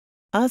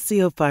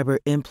OSSIOfiber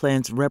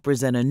implants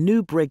represent a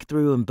new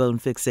breakthrough in bone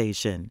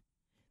fixation.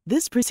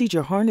 This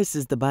procedure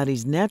harnesses the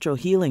body's natural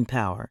healing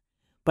power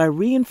by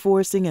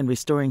reinforcing and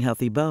restoring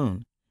healthy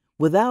bone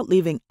without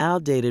leaving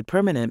outdated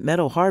permanent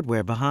metal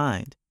hardware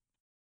behind.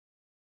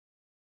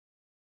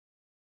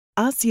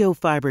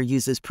 OSSIOfiber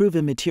uses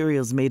proven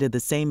materials made of the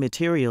same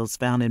materials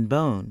found in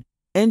bone,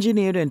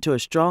 engineered into a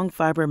strong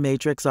fiber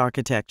matrix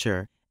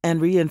architecture and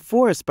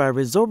reinforced by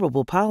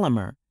resorbable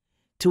polymer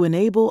to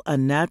enable a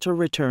natural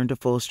return to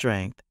full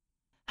strength.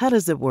 How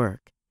does it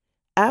work?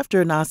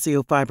 After an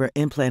OSSIOfiber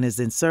implant is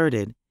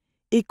inserted,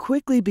 it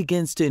quickly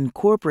begins to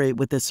incorporate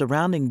with the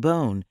surrounding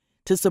bone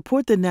to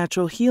support the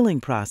natural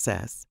healing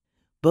process.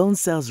 Bone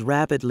cells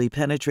rapidly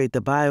penetrate the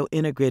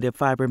bio-integrative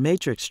fiber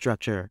matrix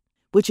structure,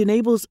 which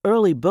enables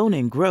early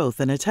bone growth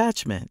and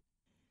attachment.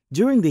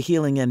 During the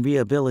healing and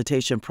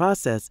rehabilitation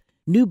process,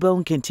 new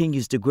bone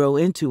continues to grow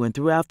into and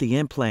throughout the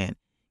implant,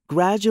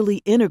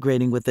 gradually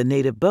integrating with the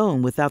native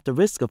bone without the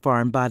risk of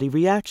foreign body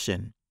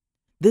reaction.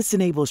 This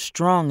enables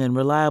strong and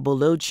reliable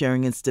load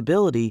sharing and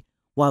stability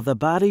while the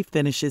body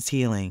finishes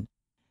healing.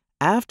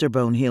 After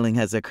bone healing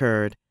has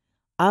occurred,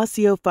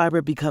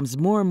 OSSIOfiber becomes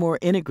more and more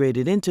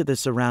integrated into the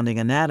surrounding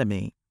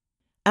anatomy.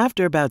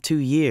 After about 2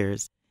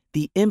 years,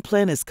 the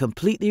implant is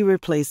completely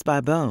replaced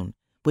by bone,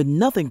 with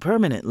nothing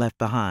permanent left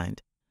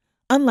behind.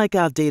 Unlike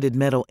outdated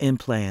metal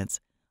implants,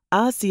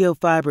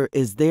 OSSIOfiber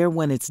is there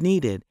when it's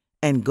needed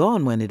and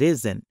gone when it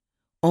isn't.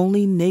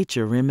 Only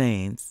nature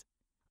remains.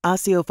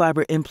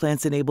 OSSIOfiber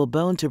implants enable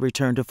bone to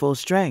return to full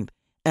strength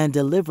and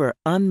deliver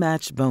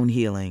unmatched bone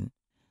healing.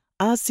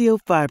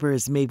 OSSIOfiber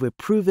is made with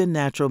proven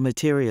natural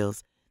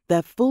materials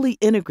that fully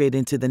integrate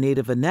into the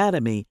native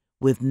anatomy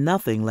with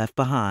nothing left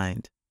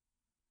behind.